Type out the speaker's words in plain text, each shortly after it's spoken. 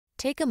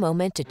Take a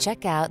moment to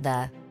check out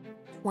the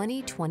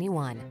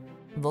 2021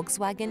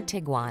 Volkswagen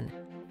Tiguan.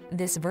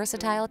 This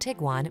versatile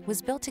Tiguan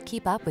was built to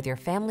keep up with your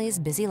family's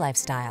busy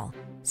lifestyle.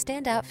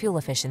 Standout fuel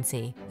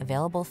efficiency,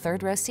 available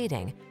third-row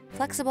seating,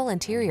 flexible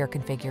interior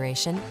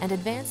configuration, and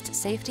advanced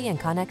safety and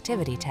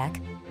connectivity tech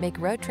make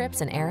road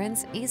trips and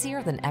errands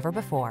easier than ever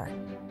before.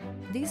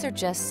 These are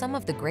just some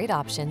of the great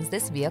options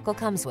this vehicle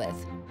comes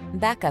with: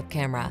 backup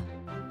camera.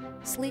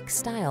 Sleek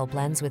style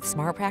blends with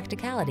smart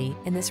practicality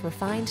in this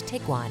refined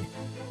Tiguan.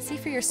 See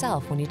for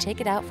yourself when you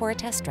take it out for a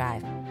test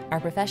drive.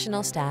 Our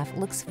professional staff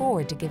looks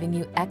forward to giving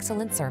you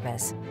excellent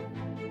service.